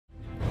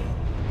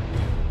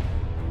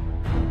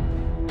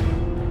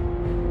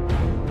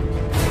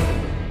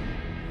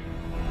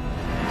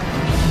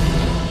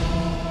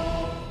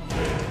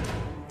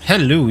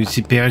Hello,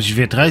 ici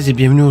PHV13 et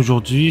bienvenue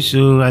aujourd'hui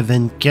sur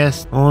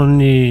Avencast. On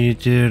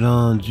était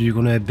rendu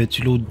qu'on a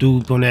battu l'autre dos,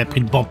 puis on a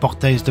pris le bon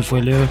portail cette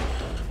fois-là.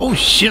 Oh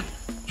shit!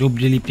 J'ai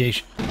oublié les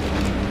pièges.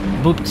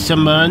 Beau petit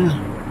summon.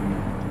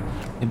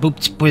 Un beau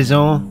petit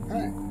poison.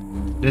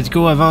 Let's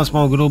go, avance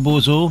mon gros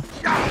bozo.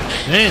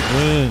 Hey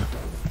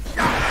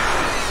toi!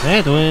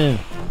 Hey toi!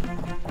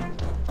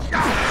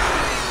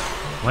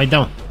 Ouais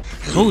donc.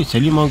 Oh,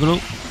 salut mon gros.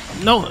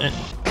 Non!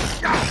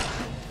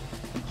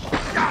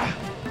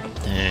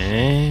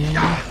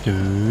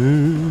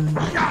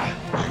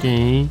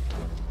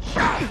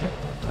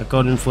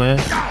 Encore une fois.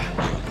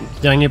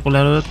 Dernier pour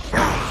la route.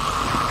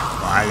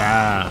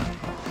 Voilà.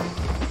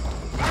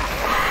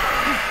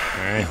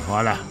 Et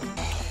voilà.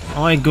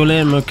 Ouais,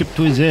 golem,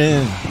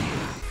 occupe-toi-en.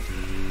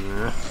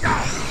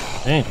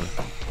 Hein,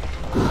 toi.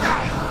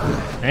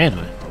 Hein,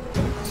 toi.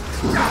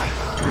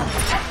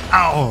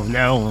 Oh,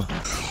 non.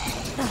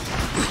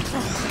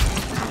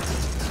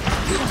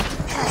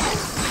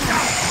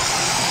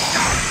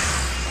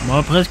 On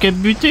va presque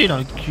buter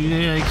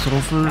l'enculé avec son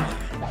feu.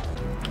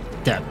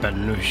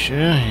 Tapanouche,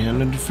 il y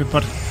en a du feu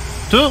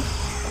partout.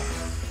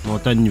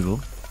 Montant de niveau.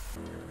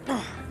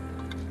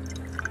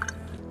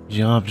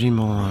 J'ai rempli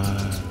mon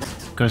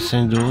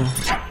cossin d'eau.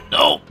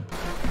 Oh!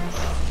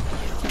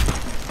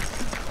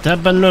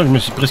 Tapanouche, je me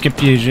suis presque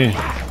piégé.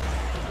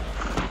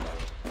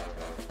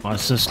 On va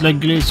se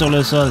slugler sur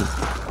le sol.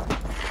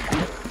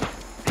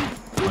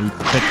 On va le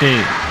péter.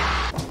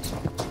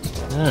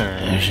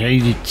 Ah, j'ai eu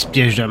des petits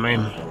pièges de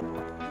même.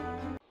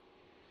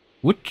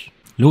 Ouch!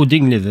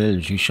 Loading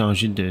level, j'ai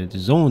changé de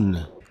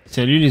zone.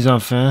 Salut les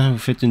enfants, vous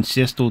faites une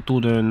sieste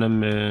autour d'un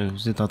homme,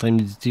 vous êtes en train de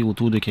méditer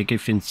autour de quelqu'un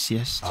qui fait une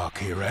sieste. A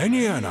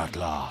Kyranian at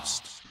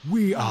last.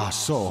 We are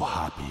so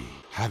happy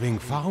having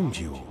found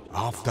you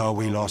after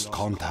we lost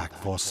contact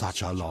for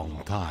such a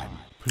long time.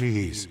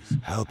 Please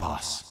help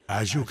us.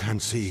 As you can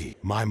see,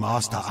 my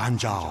master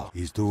Anjao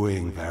is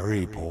doing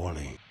very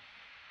poorly.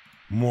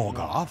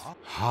 Morgoth,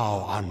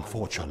 how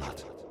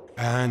unfortunate.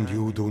 And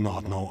you do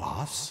not know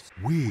us?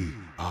 We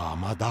are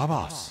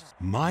Madavas.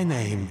 My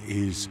name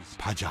is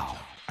Pajao,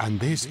 and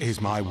this is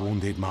my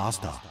wounded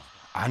master,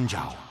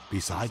 Anjao,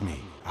 beside me.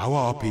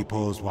 Our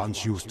peoples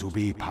once used to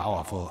be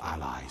powerful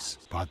allies,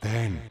 but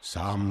then,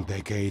 some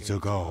decades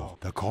ago,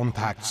 the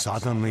contact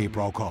suddenly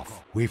broke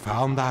off. We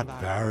found that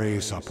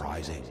very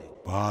surprising.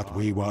 But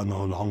we were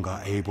no longer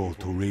able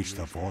to reach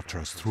the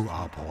fortress through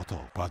our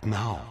portal. But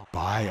now,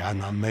 by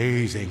an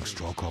amazing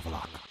stroke of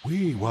luck,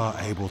 we were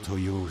able to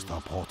use the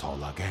portal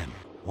again.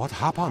 What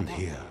happened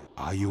here?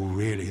 Are you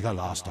really the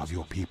last of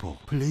your people?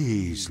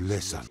 Please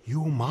listen.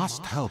 You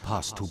must help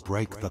us to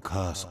break the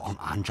curse on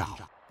Anjao.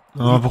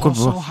 We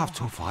also have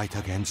to fight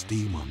against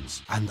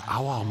demons, and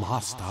our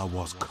master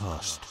was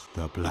cursed.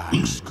 The Black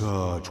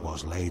Scourge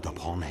was laid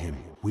upon him.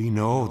 We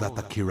know that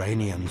the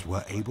Kyranians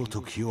were able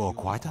to cure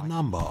quite a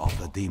number of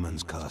the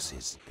demons'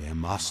 curses. There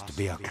must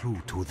be a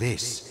clue to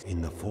this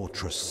in the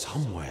fortress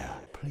somewhere.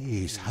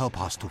 Please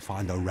help us to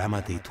find a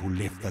remedy to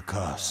lift the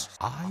curse.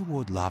 I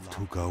would love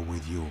to go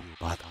with you,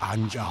 but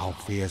Anjao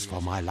fears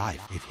for my life.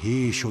 If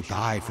he should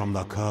die from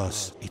the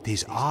curse, it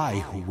is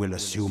I who will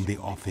assume the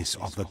office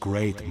of the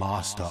great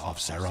master of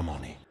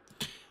ceremony.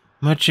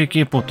 M'a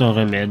checké pour ton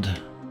remède.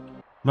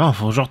 Bon,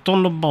 faut que je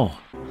retourne au bord.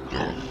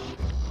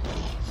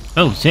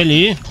 Oh,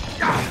 salut!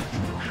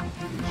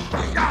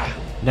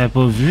 L'avais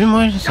pas vu,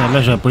 moi? Ça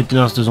là, j'avais pas été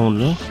dans cette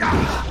zone-là.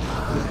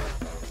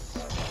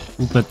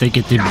 Ou peut-être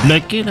qu'elle était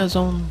bloquée, la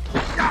zone.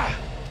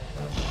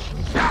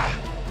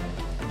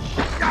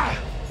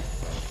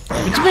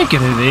 Es-tu bien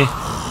crevé?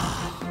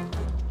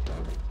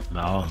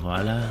 Bon,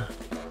 voilà.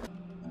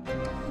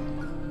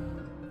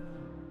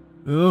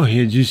 Oh, il y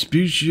a du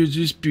speech, il y a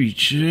du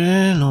speech.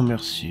 Non,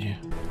 merci.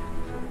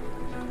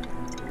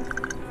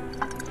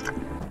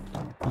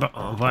 Bon,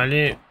 on va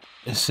aller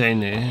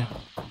saigner.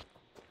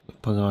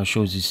 Pas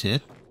grand-chose ici.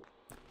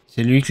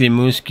 C'est lui que les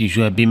mousses qui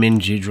joue à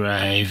BeamNG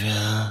Drive.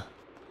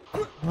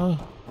 Oh.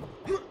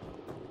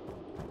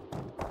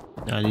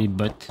 Dans les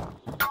bottes.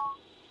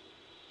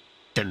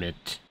 Damn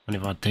it. Mon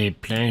inventaire est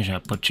plein, j'avais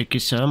pas checké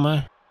ça, moi.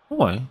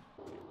 Ouais.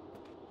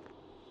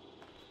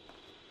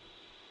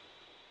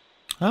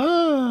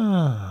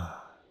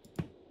 Ah!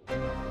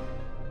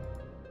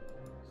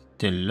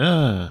 C'était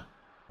là.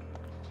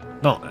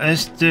 Bon,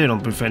 Estelle, on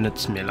peut faire notre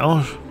petit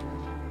mélange.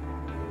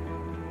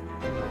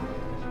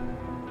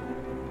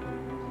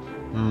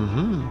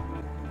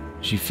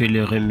 J'ai fait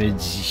le remède.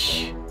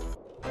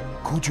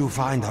 Could you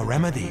find a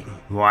remedy?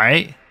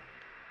 Ouais.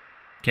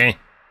 Ok.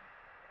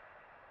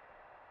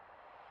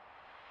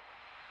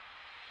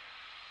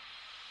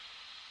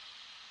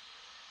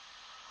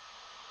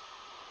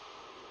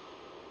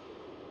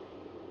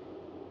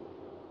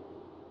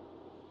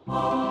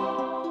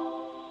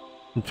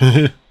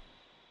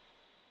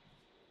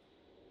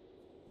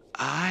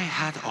 I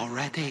had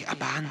already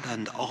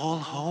abandoned all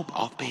hope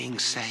of being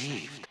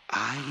saved.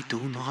 I do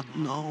not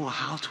know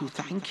how to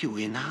thank you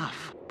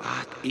enough,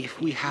 but if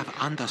we have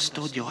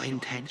understood your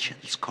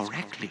intentions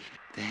correctly,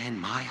 then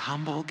my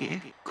humble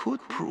gift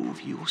could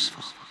prove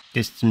useful.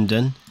 Qu'est-ce que tu me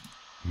donnes?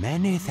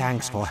 Many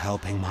thanks for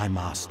helping my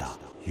master.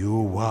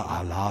 You were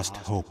our last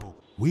hope.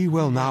 We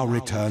will now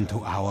return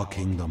to our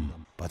kingdom,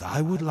 but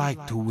I would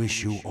like to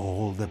wish you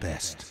all the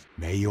best.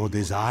 May your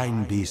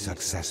design be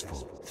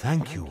successful.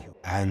 Thank you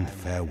and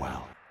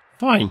farewell.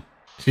 Fine.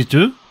 C'est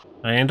tout?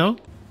 Rien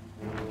d'autre?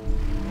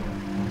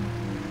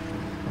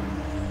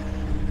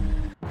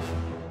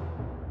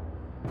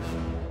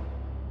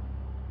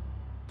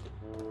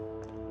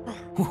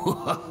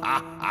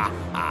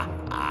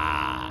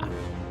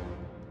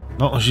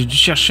 Bon, j'ai dû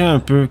chercher un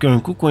peu. Un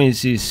coup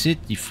coincé ici,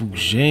 il faut que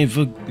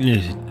j'invoque le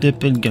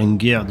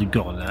doppelganger du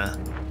Gorlan.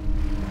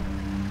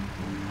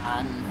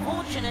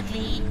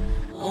 Unfortunately,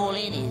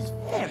 Gorlin is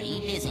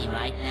very busy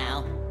right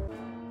now.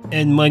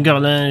 Aide-moi,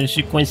 Gorlan, je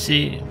suis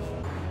coincé.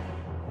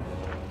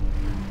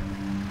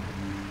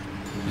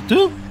 C'est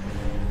tout?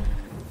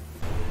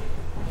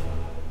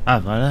 Ah,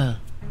 voilà.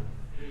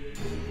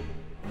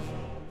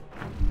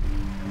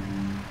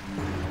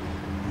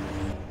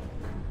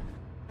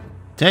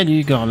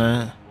 Salut,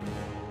 Gorlan.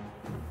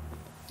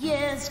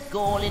 Yes,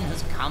 Gorlin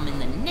has come in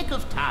the nick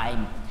of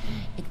time.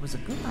 It was a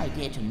good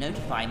idea to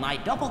notify my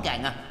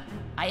doppelganger.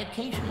 I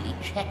occasionally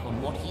check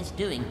on what he's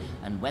doing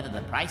and whether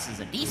the prices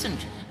are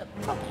decent,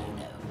 proper, you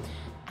know.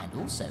 And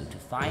also to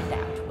find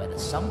out whether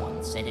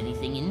someone said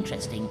anything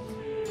interesting.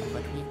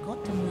 But we've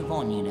got to move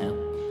on, you know.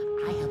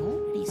 I have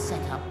already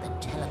set up the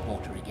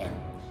teleporter again.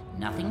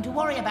 Nothing to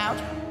worry about.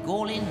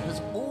 Gorlin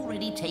has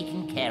already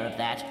taken care of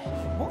that.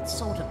 What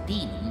sort of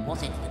demon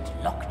was it that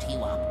locked you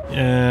up?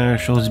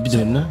 Chose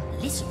bidonne, là.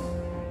 Listen,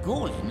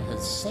 Gorlin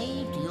has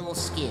saved your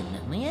skin.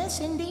 Yes,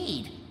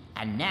 indeed.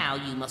 And now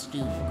you must do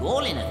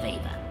Gorlin a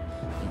favor.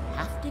 You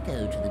have to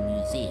go to the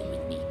museum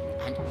with me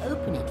and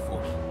open it for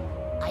me.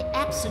 I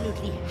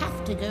absolutely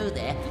have to go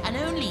there, and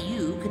only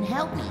you can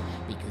help me,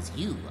 because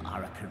you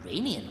are a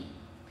Coranian.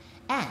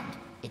 And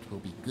it will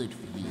be good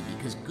for you,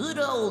 because good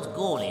old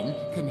Gorlin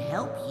can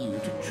help you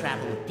to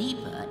travel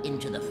deeper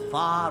into the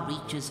far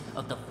reaches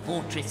of the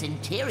fortress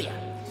interior.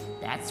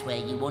 That's where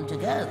you want to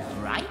go,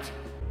 right?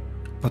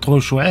 Pas trop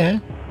le choix,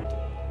 hein?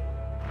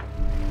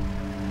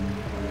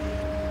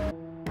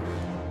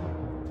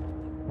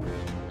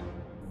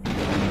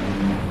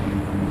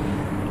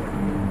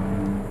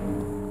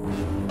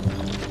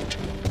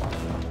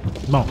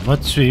 Bon, va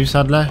te suivre, ça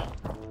a de l'air.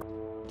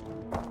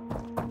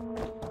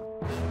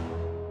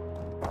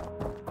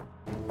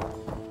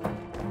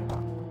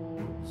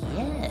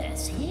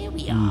 Yes, here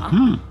we are.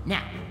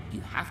 Now, you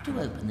have to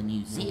open the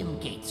museum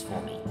gates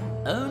for me.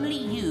 Only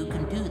you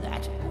can do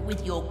that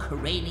with your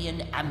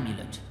Coranian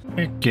amulet.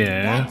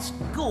 Okay. That's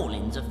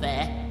Gorlin's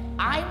affair.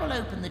 I will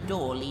open the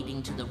door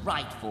leading to the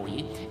right for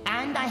you,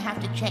 and I have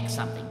to check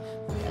something.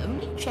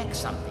 Only check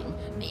something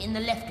in the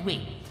left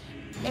wing.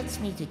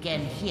 Let's meet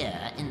again here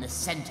in the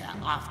center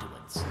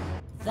afterwards.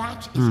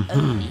 That is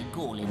only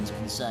Gorlin's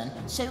concern,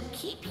 so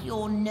keep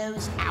your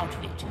nose out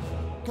of it.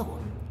 Go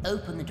on,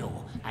 open the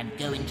door and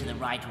go into the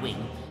right wing.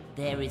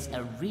 There is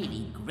a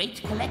really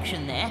great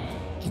collection there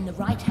in the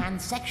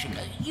right-hand section.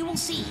 You will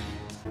see.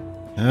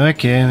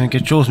 Ok,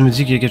 quelque chose me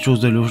dit qu'il y a quelque chose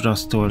de louche dans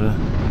ce toit-là.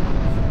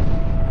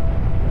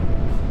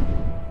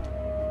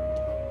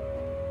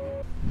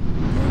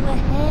 Go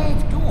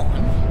ahead, go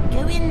on.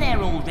 Go in there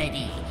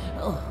already.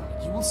 Oh,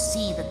 you will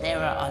see that there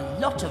are a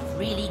lot of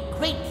really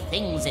great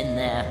things in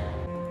there.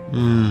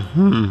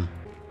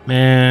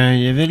 Mais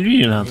il y avait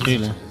lui à l'entrée,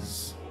 là.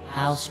 Visitors.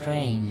 How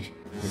strange.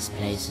 This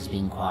place has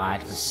been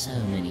quiet for so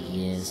many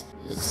years,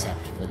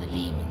 except for the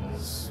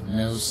demons.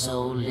 No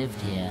soul lived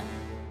here.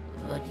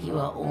 But you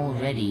are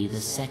already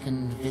the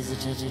second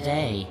visitor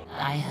today.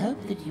 I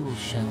hope that you will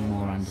show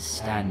more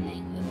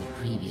understanding than the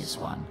previous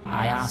one.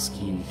 I ask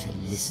you to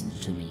listen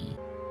to me.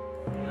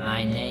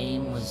 My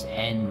name was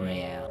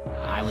Enriel.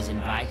 I was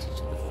invited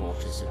to the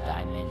Fortress of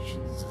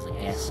Dimensions as a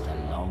guest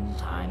a long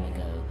time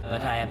ago,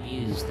 but I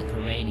abused the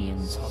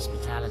Coranians'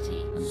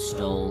 hospitality and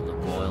stole the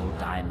royal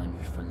diamond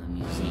from the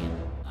museum.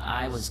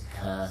 I was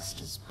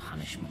cursed as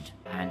punishment,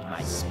 and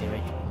my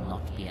spirit will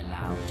not be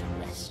allowed to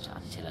rest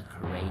until a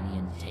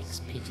Coranian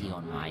takes pity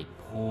on my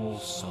poor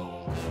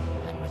soul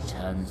and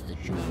returns the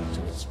jewel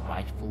to its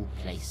rightful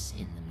place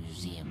in the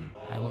museum.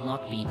 I will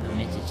not be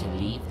permitted to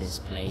leave this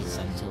place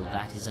until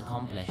that is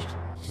accomplished,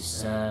 to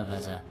serve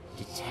as a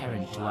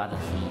deterrent to other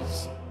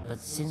thieves.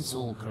 But since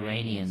all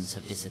Coranians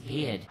have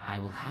disappeared, I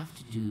will have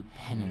to do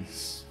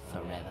penance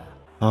forever.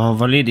 On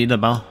va l'aider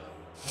d'abord.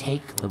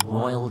 Take the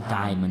royal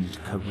diamond,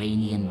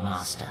 Coranian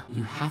master.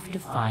 You have to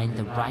find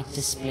the right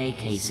display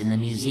case in the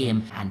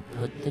museum and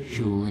put the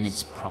jewel in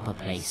its proper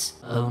place.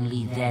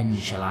 Only then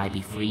shall I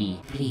be free.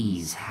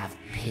 Please have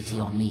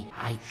pity on me.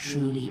 I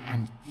truly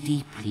and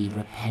deeply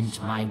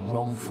repent my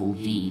wrongful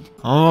deed.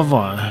 On va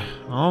voir.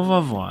 On va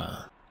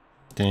voir.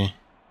 Tiens.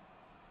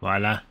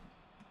 Voilà.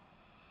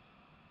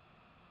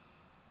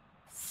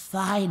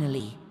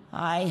 Finally,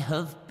 I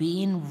have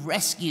been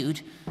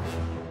rescued.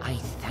 I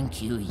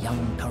thank you,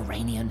 young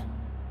Coranian.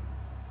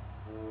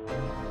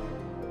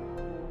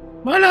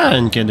 Voilà,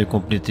 une quête de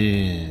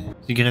compléter.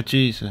 C'est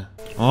gratuit, ça.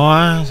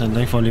 Ouais,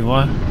 celle-là, il faut aller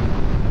voir.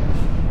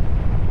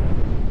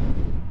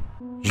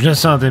 Je le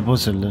sentais pas,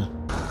 celle-là.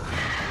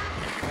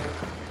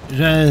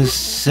 Je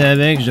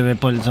savais que je devais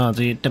pas le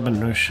sentir.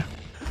 Tabarnouche.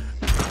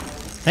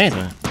 Hein,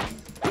 toi?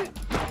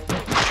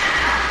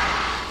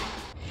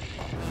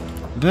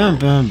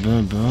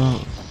 Bon.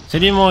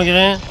 Salut, mon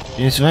grand.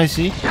 Viens souvent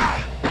ici.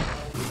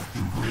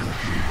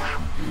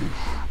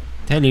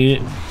 Salut.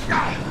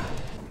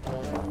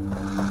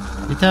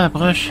 Il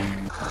t'approche.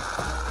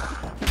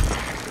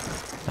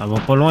 Ça va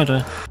pas loin, toi.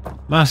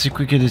 Bah, c'est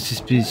quoi qu'il y a de si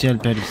spécial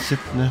par ici,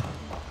 là?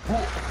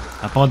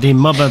 À part des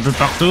mobs un peu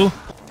partout.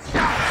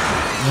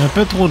 Il y a un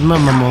peu trop de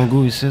mobs à mon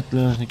goût ici,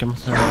 là. C'est comme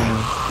ça.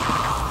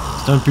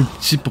 C'est un peu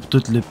petit pour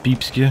tout le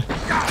pips qu'il y a.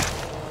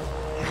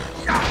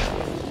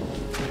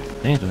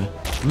 Tiens, toi.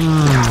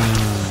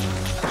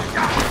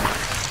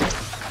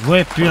 Je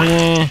vois plus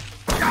rien.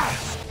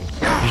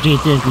 Je l'ai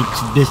été avec les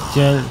petites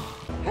bestioles.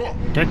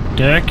 Tac,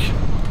 tac.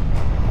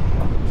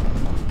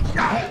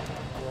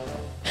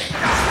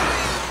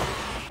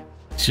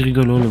 C'est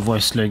rigolo de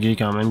voir slugger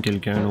quand même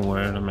quelqu'un,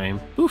 ouais, là même.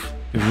 Ouf!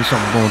 Je vais juste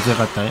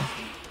rebondir à terre.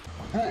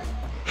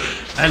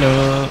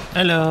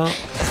 Allô?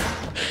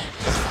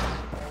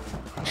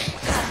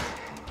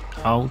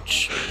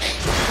 Ouch.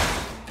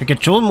 Fais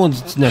quelque chose, mon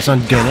dit innocent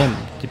de golem.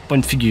 T'es pas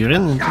une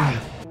figurine.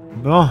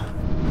 Bon.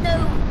 No,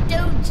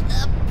 don't.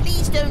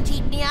 Please don't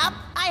eat me up.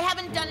 I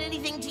haven't done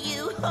anything to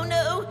you. Oh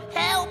no.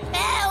 Help,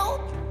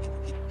 help.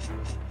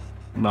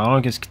 Bon,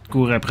 qu'est-ce qui te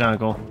court après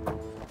encore?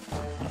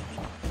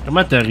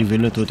 Comment t'es arrivé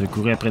là, toi? T'as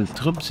couru après le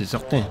trouble, c'est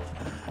certain.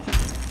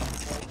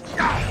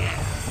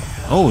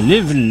 Oh,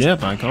 level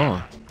up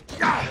encore.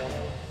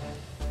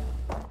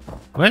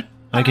 What?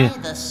 Ok. By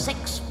the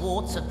 6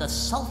 warts of the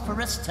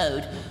sulphurous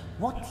toad,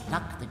 what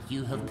luck that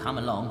you have come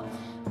along.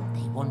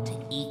 They want to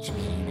eat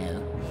me, you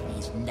know,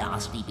 these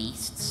nasty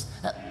beasts.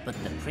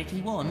 But the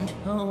pretty wand,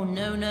 oh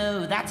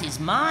no, that is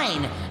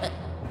mine.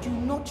 Do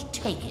not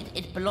take it,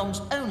 it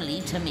belongs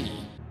only to me.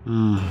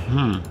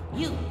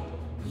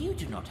 You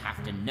do not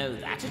have to know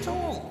that at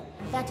all.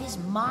 That is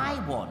my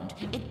wand.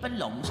 It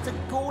belongs to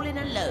Gorlin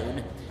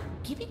alone.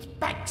 Give it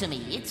back to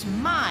me. It's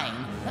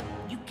mine.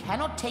 You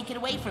cannot take it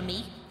away from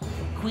me.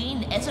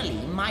 Queen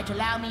Ezeline might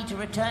allow me to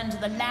return to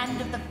the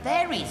land of the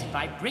fairies if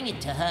I bring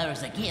it to her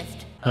as a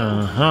gift.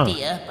 Oh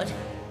dear, but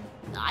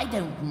I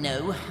don't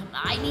know.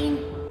 I mean,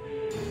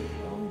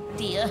 oh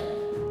dear,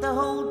 the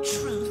whole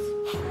truth.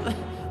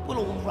 Well,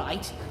 all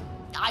right.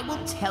 I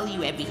will tell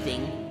you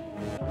everything.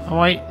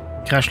 Ouais,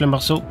 crache le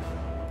morceau.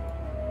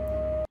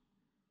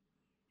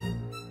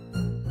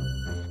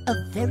 A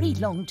very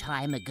long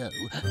time ago,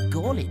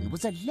 Gorlin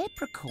was a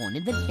leprechaun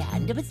in the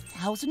land of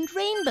 1,000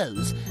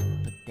 rainbows.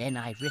 But then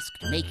I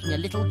risked making a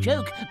little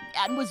joke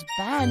and was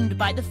banned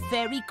by the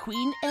fairy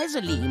queen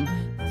Ezeline.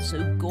 So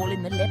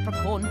Gorlin the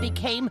leprechaun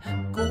became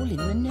Gorlin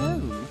the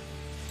gnome.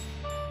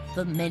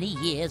 For many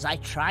years I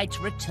tried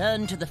to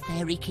return to the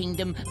fairy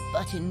kingdom,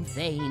 but in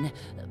vain.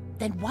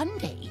 Then one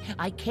day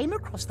I came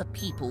across the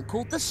people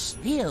called the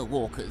Sphere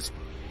Walkers.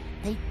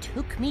 They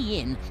took me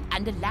in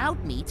and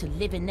allowed me to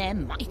live in their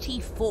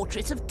mighty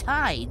fortress of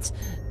tides.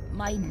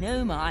 My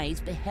gnome eyes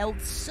beheld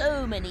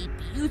so many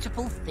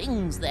beautiful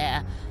things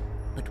there.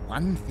 But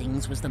one thing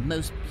was the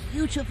most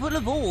beautiful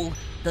of all,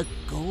 the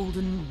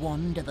golden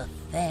wand of a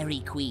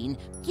fairy queen.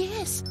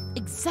 Yes,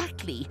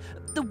 exactly,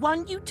 the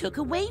one you took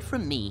away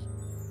from me.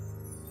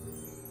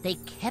 They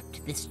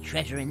kept this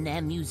treasure in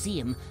their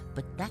museum,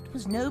 but that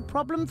was no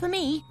problem for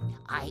me.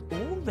 I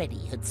already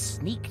had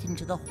sneaked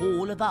into the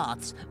Hall of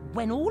Arts,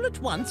 when all at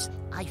once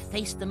I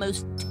faced the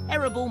most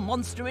terrible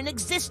monster in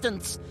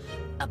existence.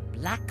 A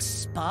black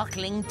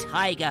sparkling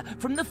tiger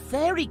from the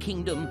fairy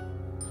kingdom.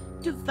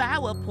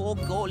 Devour poor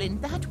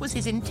Gorlin, that was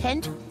his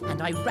intent,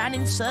 and I ran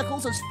in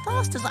circles as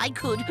fast as I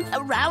could,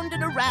 around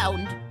and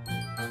around.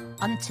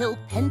 Until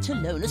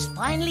Pentalonus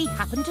finally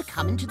happened to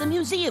come into the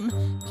museum.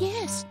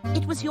 Yes,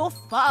 it was your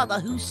father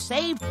who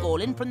saved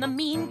Gorlin from the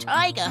mean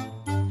tiger.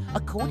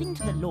 According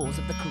to the laws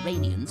of the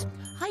Coranians,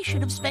 I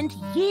should have spent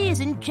years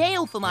in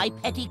jail for my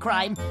petty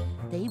crime.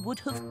 They would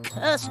have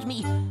cursed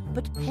me,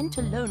 but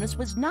Pentalonus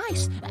was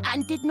nice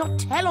and did not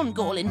tell on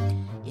Gorlin.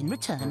 In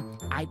return,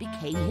 I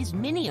became his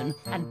minion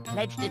and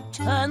pledged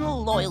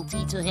eternal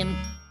loyalty to him.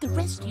 The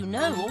rest you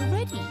know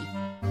already.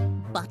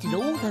 But in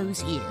all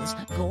those years,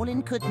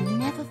 Gorlin could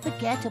never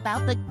forget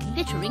about the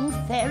glittering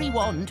fairy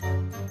wand.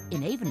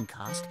 In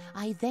Avencast,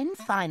 I then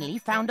finally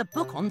found a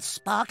book on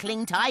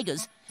sparkling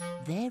tigers.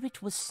 There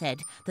it was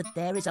said that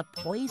there is a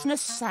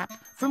poisonous sap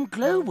from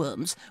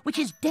glowworms which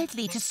is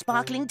deadly to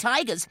sparkling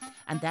tigers,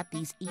 and that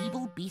these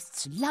evil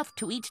beasts love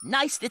to eat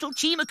nice little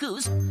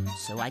chimakus.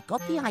 So I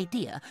got the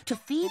idea to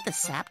feed the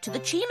sap to the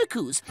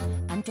chimakus,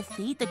 and to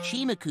feed the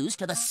chimakus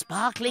to the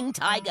sparkling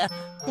tiger.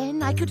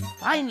 Then I could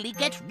finally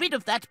get rid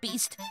of that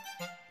beast.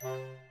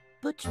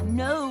 But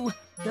no,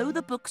 though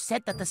the book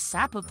said that the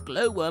sap of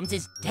glowworms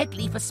is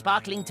deadly for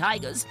sparkling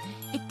tigers,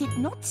 it did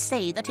not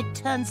say that it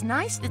turns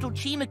nice little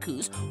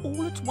chimakus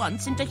all at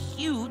once into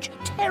huge,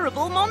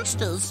 terrible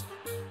monsters.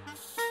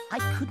 I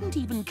couldn't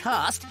even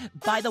cast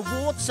By the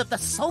Warts of the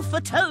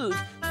Sulphur Toad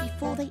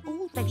before they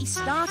already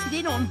started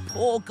in on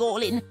poor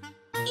Gorlin.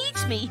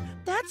 Eat me,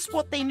 that's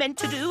what they meant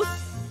to do.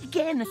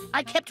 again.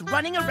 I kept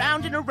running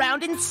around and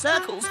around in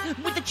circles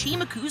with the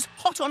Chimakus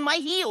hot on my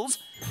heels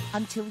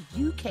until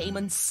you came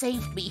and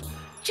saved me,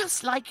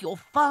 just like your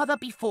father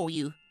before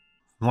you.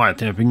 Ouais,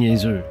 t'es un peu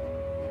niaiseux.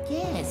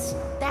 Yes,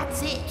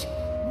 that's it.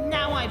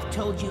 Now I've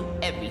told you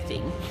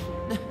everything.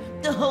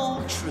 The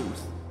whole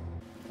truth.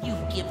 You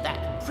give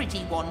that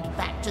pretty wand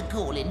back to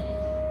Gorlin.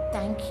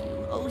 Thank you.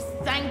 Oh,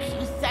 thank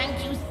you,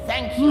 thank you,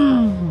 thank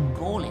you.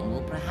 Gorlin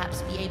will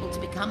perhaps be able to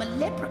become a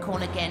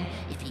leprechaun again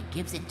if he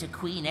gives it to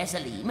Queen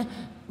Ezelim.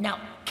 Now,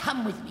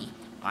 come with me.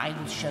 I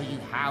will show you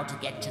how to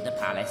get to the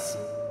palace.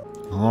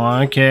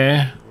 Ok.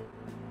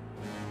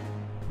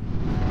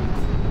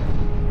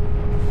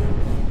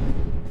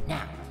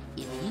 Now,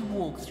 if you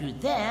walk through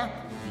there,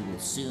 you will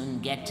soon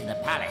get to the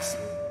palace.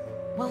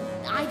 Well,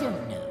 I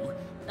don't know.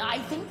 I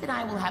think that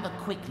I will have a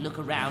quick look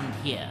around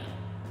here.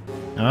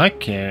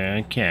 Ok,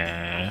 ok.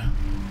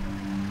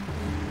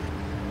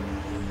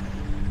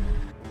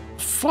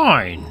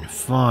 Fine,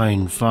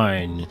 fine,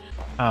 fine.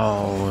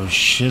 Oh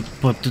shit,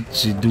 pas tous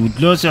ces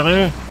dudes-là,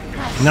 sérieux?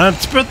 Il y en a un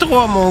petit peu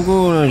trop, mon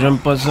gars, j'aime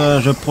pas ça.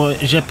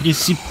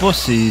 J'apprécie pas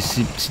ces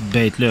petites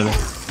bêtes-là. Là.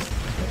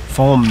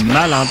 Font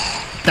mal en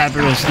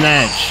table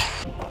snatch.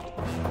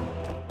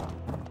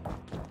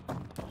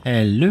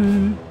 Hello.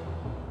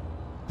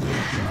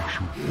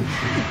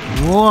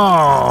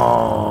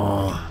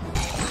 Wow.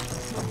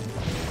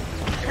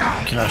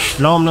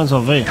 Crache-flamme, là, ça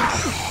va.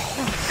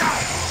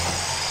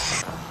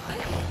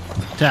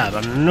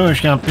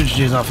 Tabarnouche, qu'en plus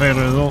j'ai des affaires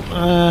eux autres.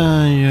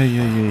 Aïe, aïe, aïe,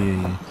 aïe.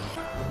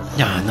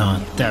 Y'en a un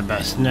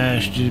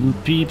tabassnage, du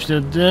pipe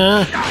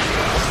là-dedans.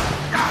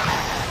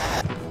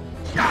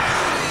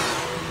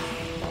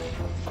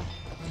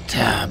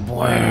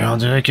 Tabouin, on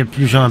dirait que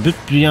plus j'en bute,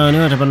 plus y'en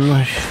a,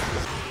 tabarnouche.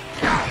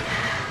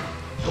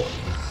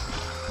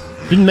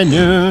 Plus de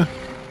manu.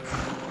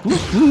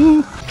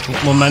 Faut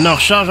que mon mana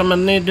recharge à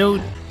m'amener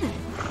d'autres.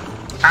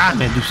 Ah,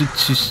 mais d'où c'est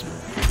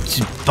que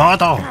tu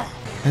bâtard.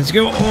 Let's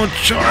go, on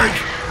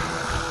charge.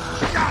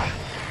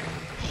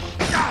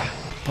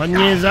 Pas de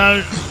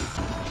niaisage.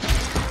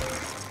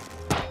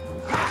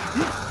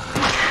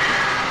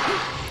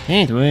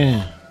 Hein, toi.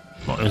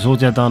 Bon, les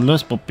autres ils attendent là,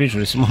 c'est pas pire, je vais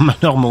laisser mon mana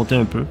remonter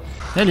un peu.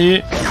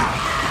 Salut!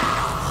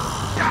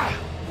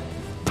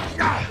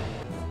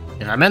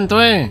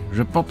 Ramène-toi! Je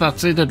veux pas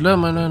partir de là,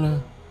 moi, là.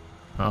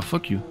 Ah,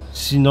 fuck you.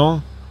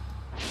 Sinon...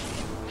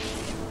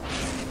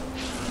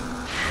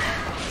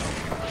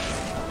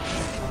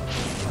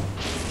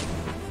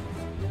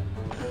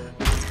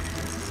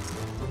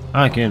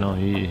 Ah, ok, non,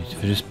 il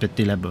fait juste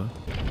péter là-bas.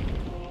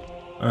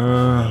 Ça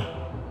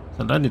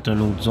a l'air d'être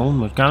une autre zone,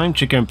 mais quand même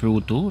checker un peu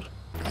autour.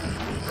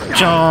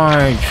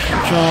 Charge!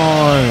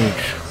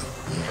 Charge!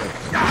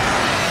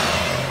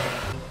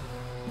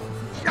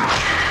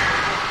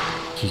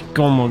 Qui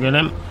con, mon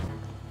golem!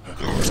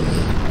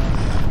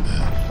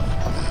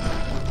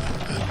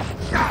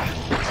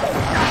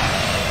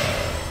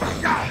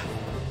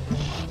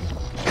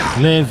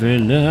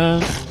 Level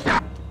up!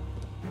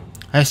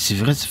 Ah, c'est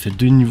vrai, ça fait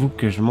 2 niveaux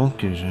que je monte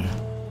que je...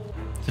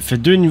 Ça fait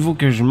 2 niveaux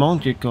que je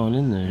monte que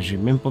Colin, j'ai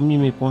même pas mis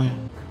mes points.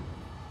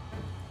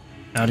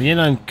 Ah, rien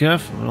dans le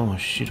coffre? Non,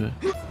 je suis là.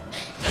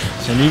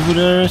 Salut vous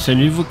deux,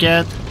 salut vous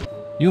quatre.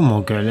 Yo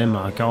mon golem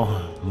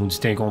encore, maudit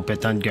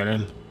incompétent de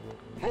golem.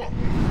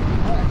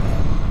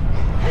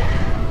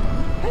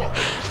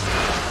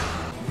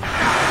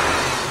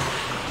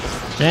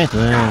 Tiens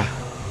toi.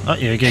 Ah,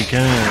 il y a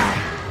quelqu'un.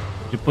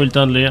 J'ai pas eu le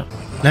temps de lire.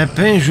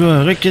 Lapin joue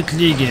à Rocket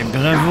League.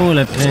 Bravo,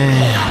 Lapin.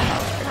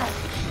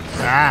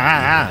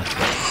 Ah!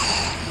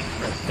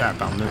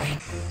 Tabarnouche.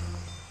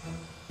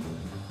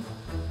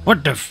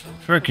 What the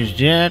fuck is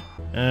that?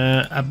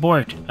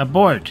 Abort.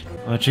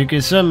 On va checker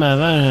ça, mais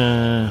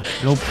avant,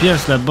 l'autre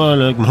pièce là-bas,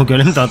 là, que mon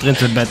golem est en train de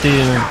se battre,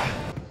 là.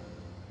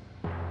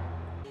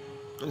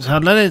 Ça a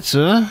l'air d'être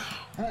ça.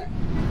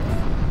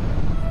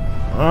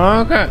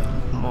 Ok.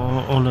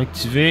 On l'a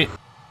activé.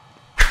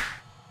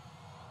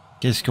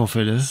 Qu'est-ce qu'on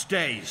fait là?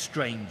 Stay,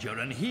 stranger,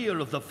 and hear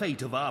of the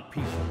fate of our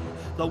people,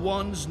 the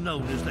ones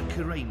known as the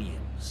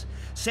Kyranians.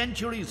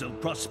 Centuries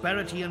of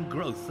prosperity and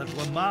growth that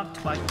were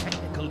marked by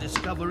technical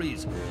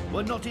discoveries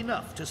were not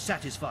enough to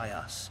satisfy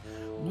us.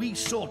 We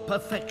sought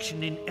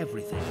perfection in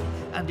everything,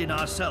 and in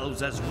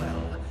ourselves as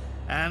well.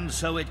 And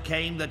so it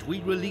came that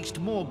we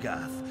released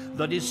Morgoth,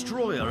 the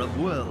destroyer of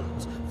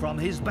worlds, from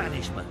his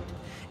banishment,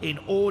 in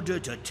order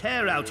to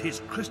tear out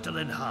his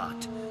crystalline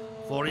heart,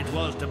 for it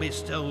was to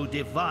bestow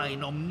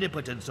divine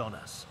omnipotence on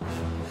us.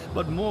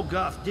 But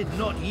Morgoth did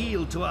not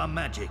yield to our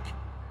magic.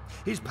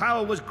 His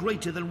power was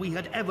greater than we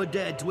had ever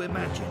dared to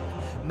imagine.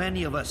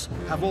 Many of us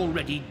have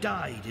already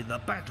died in the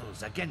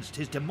battles against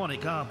his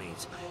demonic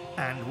armies,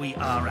 and we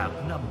are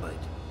outnumbered.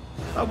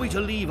 Are we to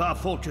leave our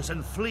fortress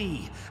and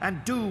flee,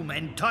 and doom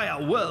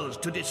entire worlds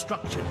to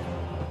destruction?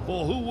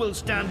 For who will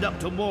stand up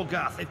to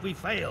Morgoth if we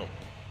fail?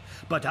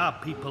 But our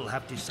people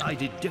have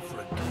decided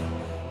differently.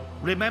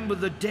 Remember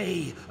the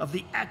day of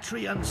the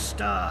Atrian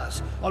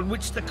stars, on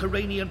which the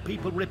Kyranian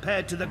people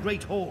repaired to the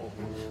Great Hall.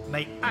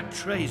 May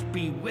Atreus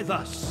be with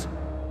us.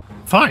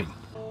 Fine.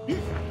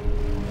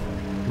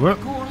 What?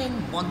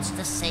 Gorlin wants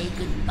to say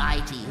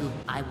goodbye to you.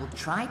 I will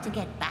try to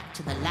get back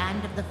to the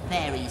land of the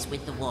fairies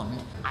with the wand.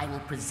 I will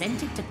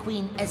present it to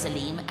Queen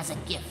Ezelim as a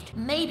gift.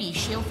 Maybe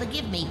she'll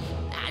forgive me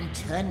and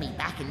turn me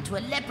back into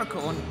a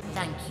leprechaun.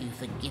 Thank you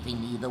for giving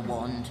me the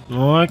wand.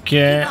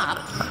 Okay. Give up,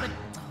 but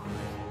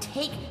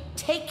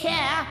take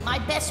care. My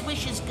best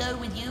wishes go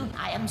with you.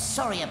 I am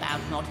sorry about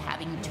not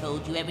having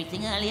told you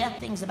everything earlier.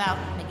 Things about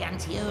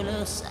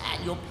Megantiolus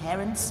and your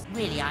parents.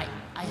 Really, I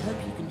hope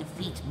you can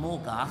defeat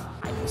Morgoth.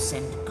 I will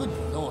send good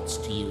thoughts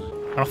to you.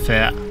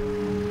 Parfait.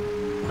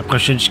 La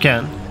prochaine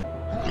chicane.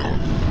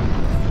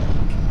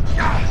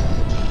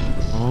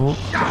 Oh.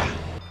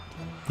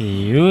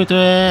 T'es où,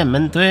 toi?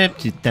 Mène-toi,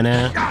 petit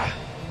tannant.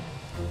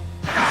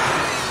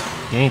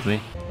 Viens, toi.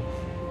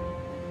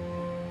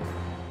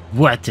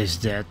 What is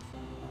that?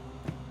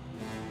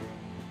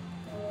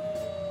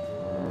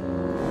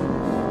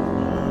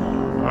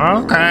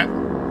 Ok.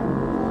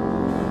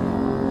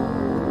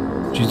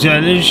 J'ai dû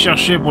aller le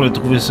chercher pour le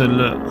trouver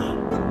celle-là.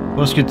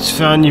 Pas ce que tu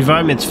fais en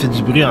hiver, mais tu fais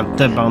du bruit en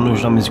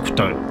tabarnouche dans mes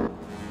écouteurs.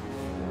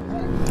 On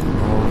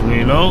va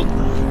ouvrir l'autre.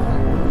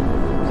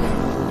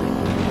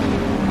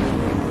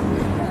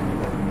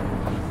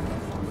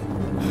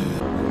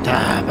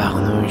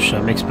 Tabarnouche, ça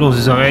m'explose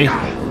les oreilles.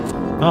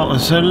 Bon,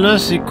 celle-là,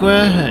 c'est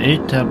quoi? Et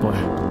tabouin.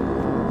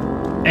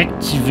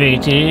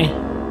 Activité.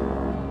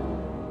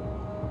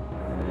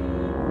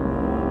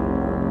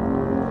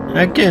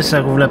 Ok,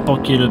 ça rouvre la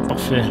porte qui est là,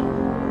 parfait.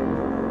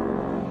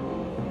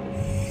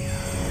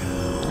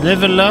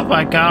 Level up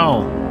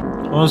encore.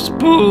 On se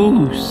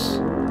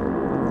pousse.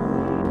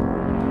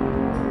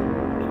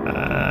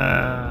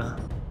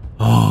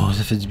 Oh,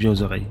 ça fait du bien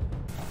aux oreilles.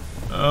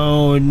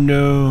 Oh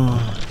non.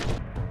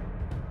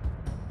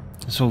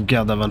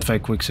 Sauvegarde avant de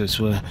faire quoi que ce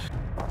soit.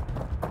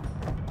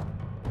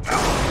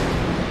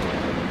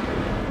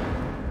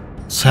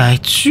 Ça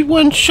a-tu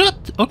one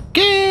shot? Ok.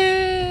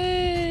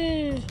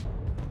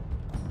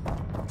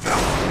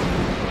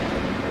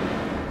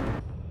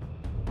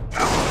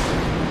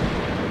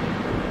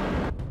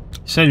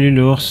 Salut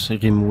l'ours,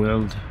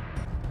 Rimworld.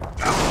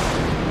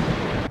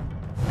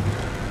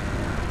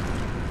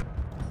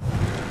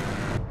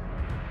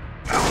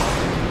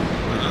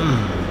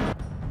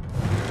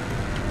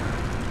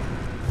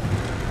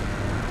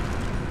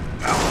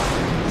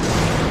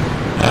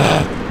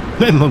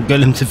 Même mon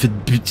golem s'est fait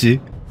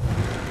buter.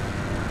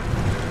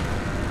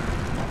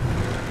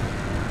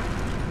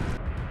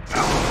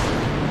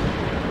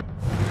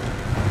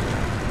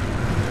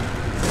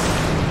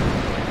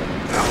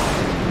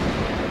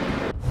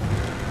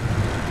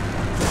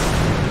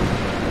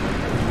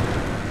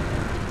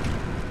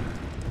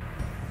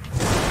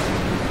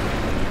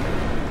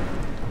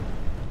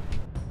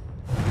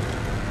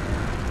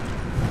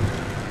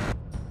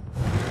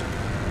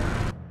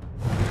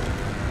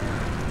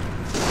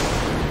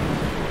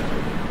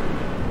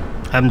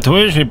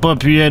 Toi, j'ai pas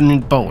appuyé à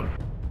nulle part.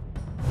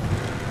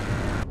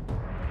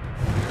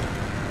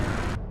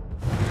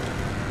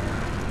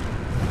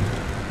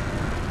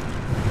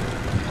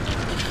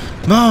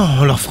 Bon,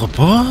 on leur fera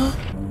pas.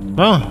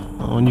 Bon,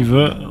 on y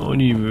va, on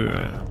y va.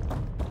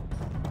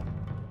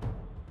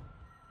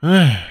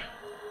 Ouais.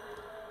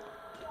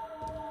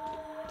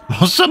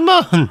 Bon, ça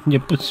va, il n'y a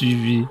pas de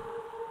suivi.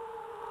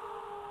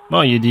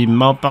 Bon, il y a des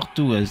morts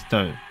partout à cette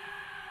heure.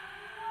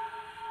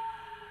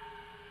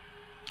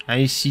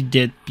 I see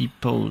dead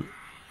people.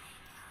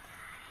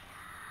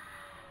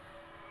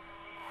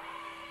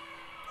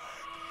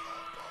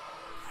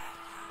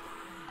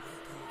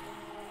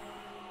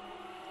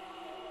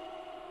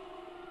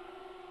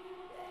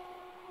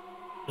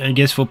 I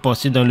guess faut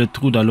passer dans le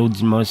trou dans l'autre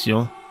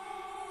dimension.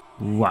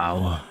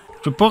 Wow.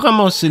 Je peux pas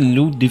ramasser le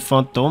loot des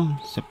fantômes.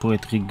 Ça pourrait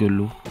être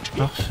rigolo.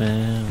 Parfait.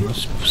 On va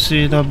se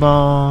pousser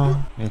d'abord.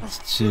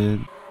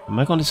 Attitude.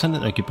 Comment qu'on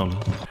descend? Ok, par là.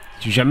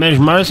 Si jamais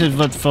je meurs, c'est de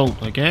votre faute,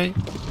 ok?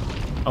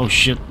 Oh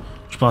shit,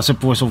 je pensais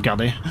pouvoir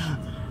sauvegarder.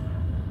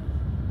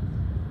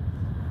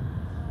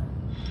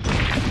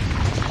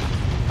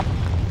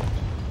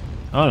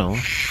 Oh non.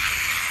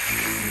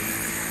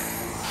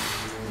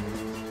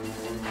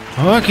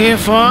 Ok,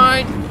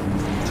 fine.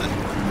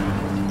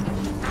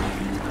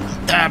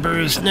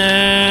 Dabber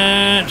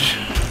snatch.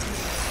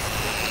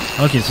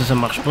 Ok, ça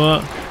marche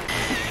pas.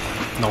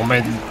 Non,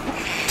 mais...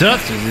 Toi,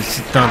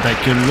 ces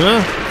tentacules-là.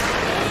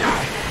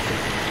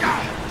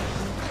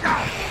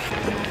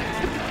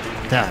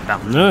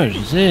 Tabarnouche, je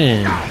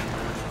sais.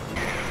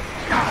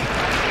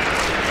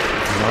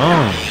 Bon,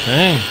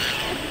 hein.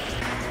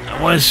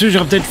 Ouais, sûr,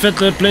 j'aurais peut-être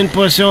fait plein de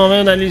potions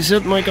avant d'aller ici,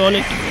 moi,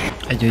 colique.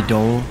 Aïe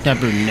donc,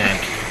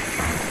 tabernacle.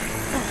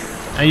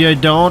 Aïe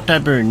donc,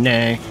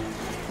 tabernacle.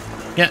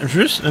 Regarde,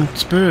 juste un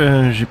petit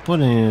peu, j'ai pas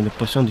les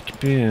potions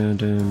d'équiper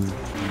de...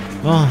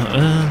 Bon,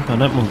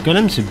 pendant que mon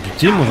golem s'est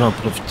buté, moi j'en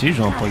profité,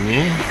 j'en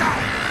pognais.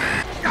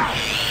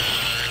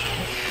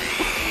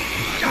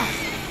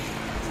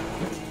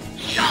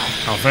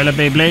 Enfin le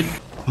Beyblade.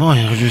 Bon,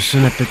 il y a juste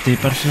une à péter,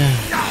 parfait.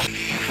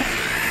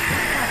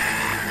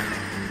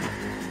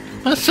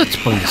 Ah ça, tu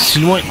pognes si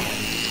loin.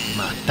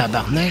 Ma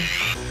tabarnak.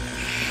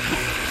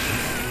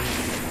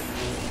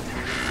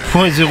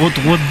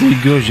 0.03 de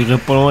dégâts, j'irai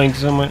pas loin que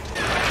ça, moi.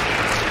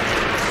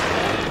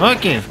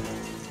 Ok.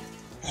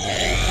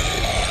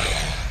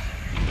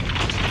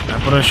 La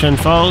prochaine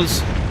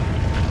phase.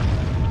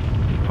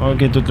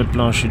 Ok, tout le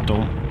plancher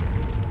tombe.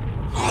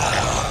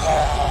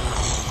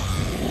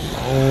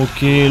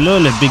 Ok, là,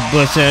 le Big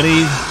Boss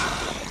arrive.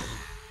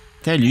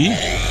 Salut.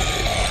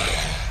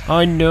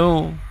 Oh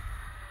non.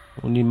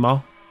 On est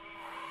mort.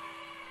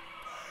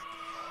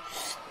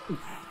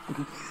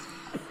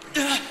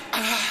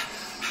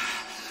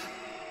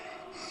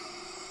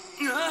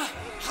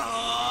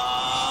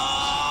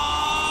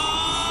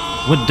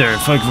 What the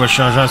fuck, il va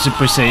changer en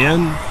Super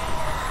Saiyan?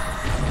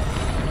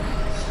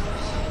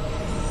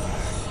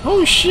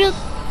 Oh shit!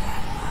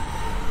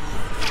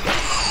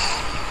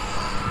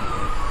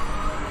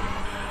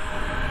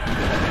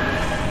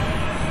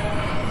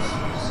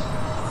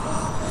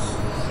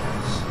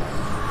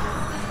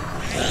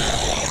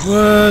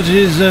 What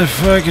is the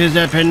fuck is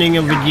happening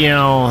over here?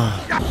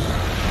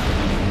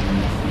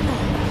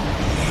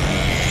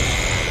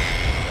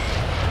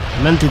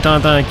 Man, t'es en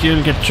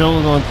tranquille, quelque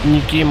chose, on te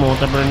niquer mon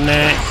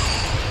tabernacle.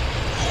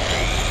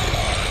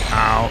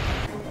 Ow.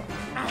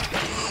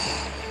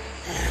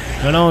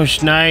 Allons,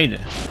 Schneid.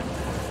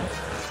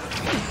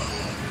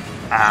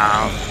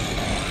 Ow.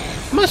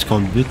 Comment est-ce qu'on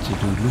le bute, ces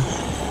deux-là?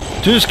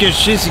 Tout ce que je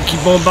sais, c'est qu'ils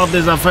bombardent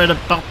des affaires de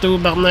partout,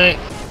 Barnet.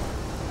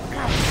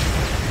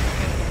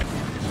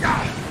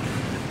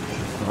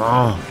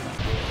 Oh.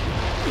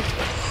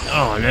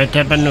 Oh, le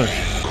tapanouche.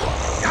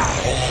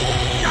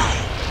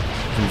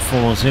 Je vais me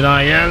foncer dans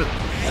la gueule.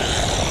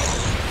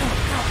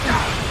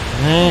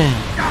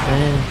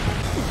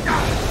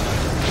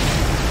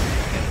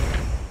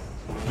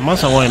 Moi,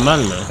 ça va être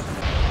mal, là.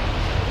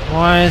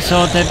 Ouais,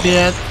 ça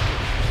tapette.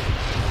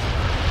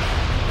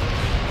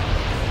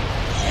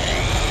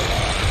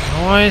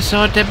 Ouais,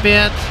 ça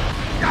tapette.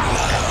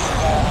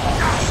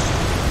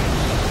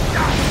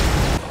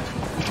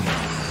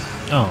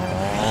 Oh.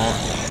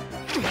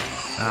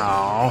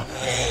 Oh.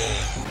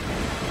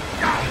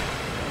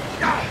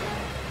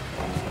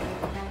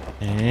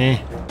 Hein?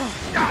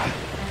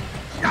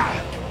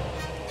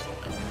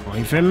 Oh,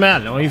 il fait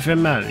mal, oh, il fait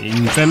mal.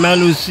 Il me fait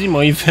mal aussi,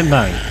 moi, il fait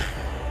mal.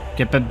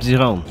 Capable d'y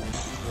rendre.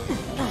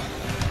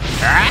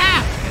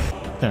 Ah!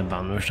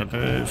 Tabarnouche, ça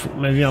peut... Faut que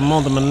ma vie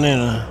remonte maintenant,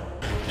 là.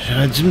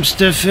 J'aurais dû me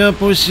stuffer en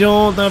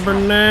potion,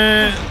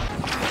 tabarnak.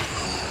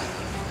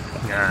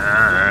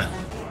 Ah.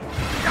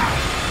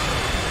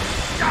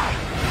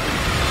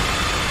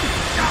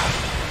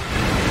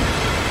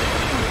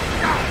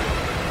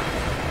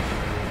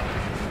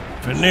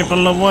 Venez pour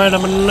le voir,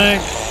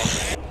 tabarnak.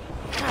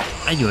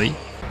 Aïe, aïe.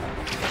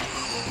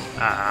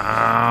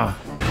 Ah.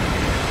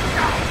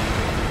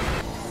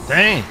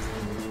 Tiens.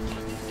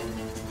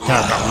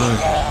 Tabarnak.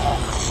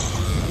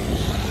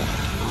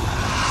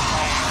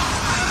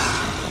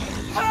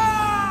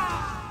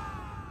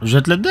 Je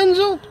te le donne, nous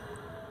autres.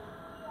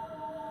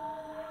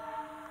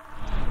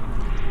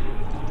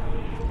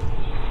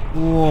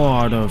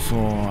 What the fuck?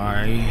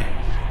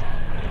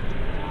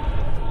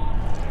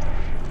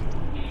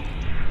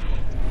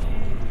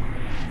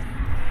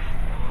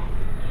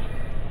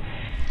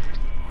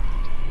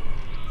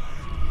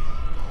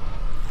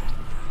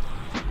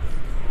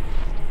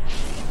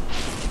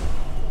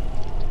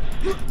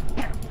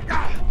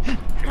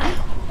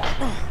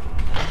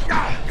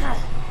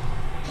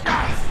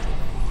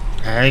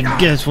 I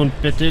guess faut le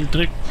péter le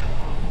truc.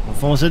 On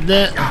fonce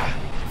dedans.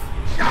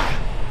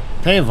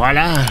 Et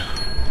voilà.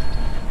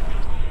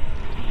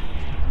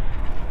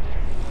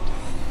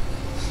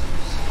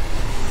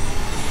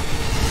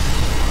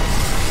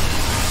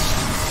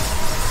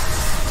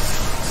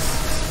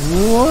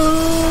 What?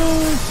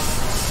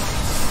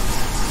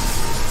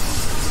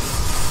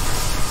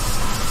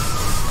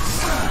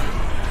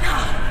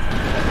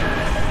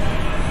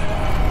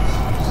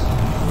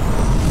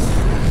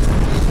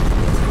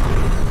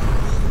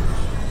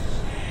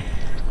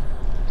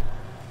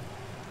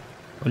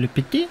 On le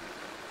péter?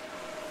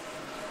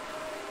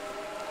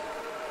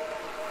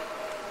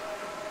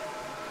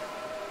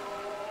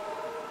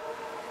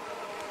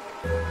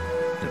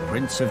 The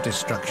Prince of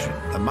Destruction,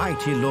 the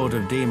mighty Lord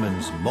of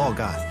Demons,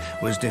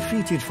 Morgoth, was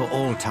defeated for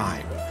all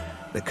time.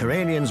 The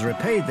Kyranians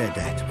repaid their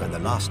debt when the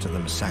last of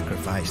them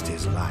sacrificed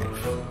his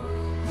life.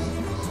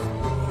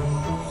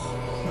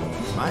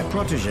 My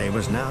protege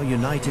was now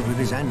united with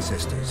his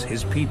ancestors,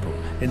 his people,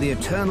 in the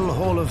eternal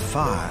Hall of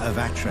Fire of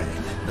Atre,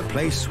 the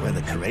place where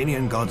the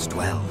Kyranian gods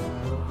dwell.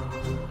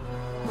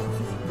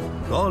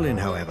 Gorlin,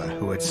 however,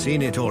 who had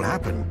seen it all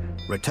happen,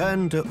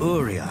 returned to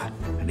Uria,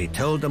 and he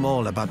told them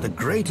all about the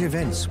great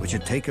events which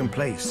had taken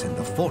place in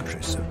the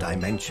Fortress of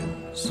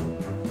Dimensions.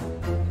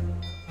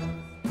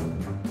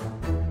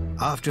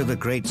 After the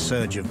great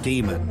surge of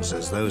demons,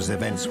 as those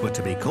events were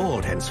to be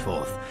called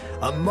henceforth,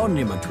 a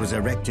monument was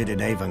erected in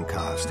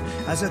Avencast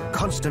as a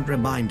constant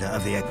reminder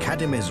of the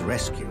Academy's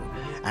rescue,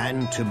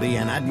 and to be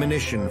an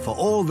admonition for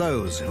all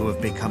those who have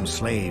become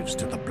slaves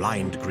to the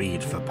blind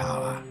greed for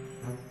power.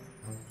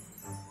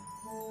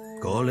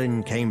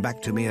 Gorlin came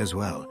back to me as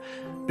well,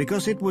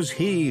 because it was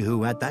he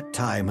who at that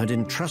time had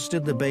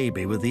entrusted the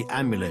baby with the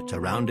amulet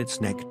around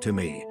its neck to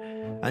me.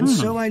 And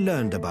so I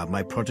learned about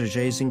my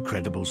protégé's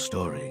incredible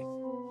story.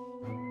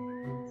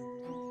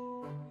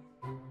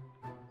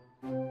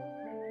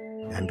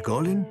 And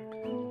Golin?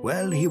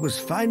 Well, he was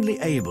finally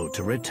able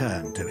to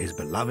return to his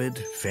beloved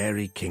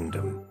fairy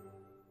kingdom.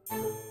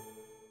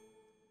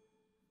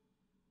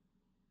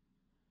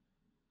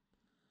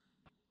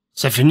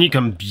 Ça finit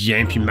comme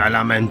bien puis mal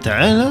en même temps,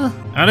 là.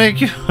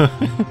 Avec...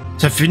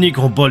 ça finit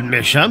qu'on bat le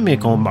méchant, mais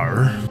qu'on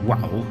meurt.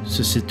 Wow,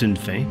 ça c'est une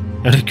fin.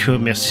 En tout cas,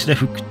 merci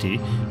d'avoir écouté.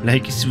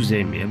 Likez si vous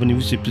aimez,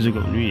 abonnez-vous si plus de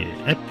contenu et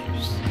à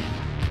plus.